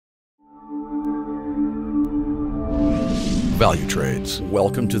Valutrades.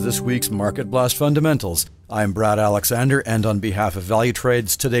 Welcome to this week's Market Blast Fundamentals. I'm Brad Alexander, and on behalf of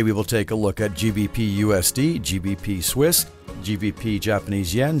Valutrades, today we will take a look at GBPUSD, GBP Swiss, GBP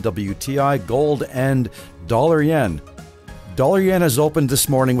Japanese Yen, WTI, gold, and dollar yen. Dollar yen has opened this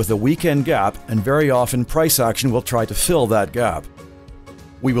morning with a weekend gap, and very often price action will try to fill that gap.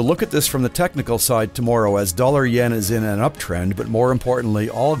 We will look at this from the technical side tomorrow as dollar yen is in an uptrend, but more importantly,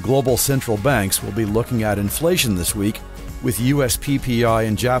 all global central banks will be looking at inflation this week, with US PPI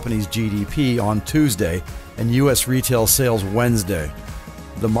and Japanese GDP on Tuesday and US retail sales Wednesday.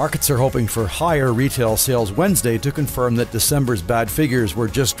 The markets are hoping for higher retail sales Wednesday to confirm that December's bad figures were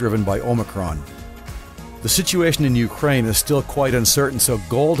just driven by Omicron. The situation in Ukraine is still quite uncertain, so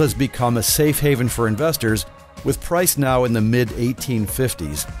gold has become a safe haven for investors, with price now in the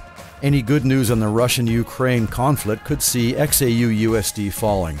mid-1850s. Any good news on the Russian-Ukraine conflict could see XAUUSD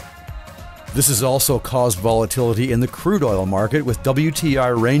falling. This has also caused volatility in the crude oil market, with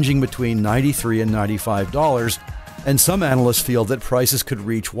WTI ranging between $93 and $95, and some analysts feel that prices could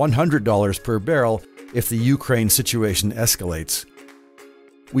reach $100 per barrel if the Ukraine situation escalates.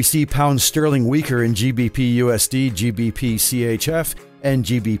 We see pound sterling weaker in GBPUSD, GBPCHF, and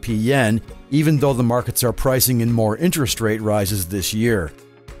GBP yen, even though the markets are pricing in more interest rate rises this year.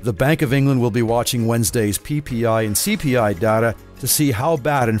 The Bank of England will be watching Wednesday's PPI and CPI data to see how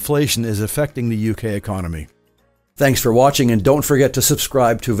bad inflation is affecting the UK economy. Thanks for watching, and don't forget to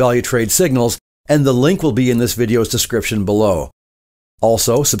subscribe to Valutrade Signals, and the link will be in this video's description below.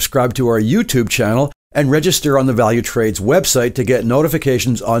 Also, subscribe to our YouTube channel and register on the Valutrades website to get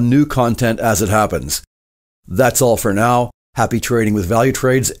notifications on new content as it happens. That's all for now. Happy trading with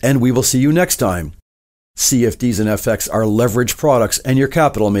Valutrades, and we will see you next time. CFDs and FX are leveraged products, and your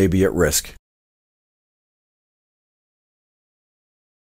capital may be at risk.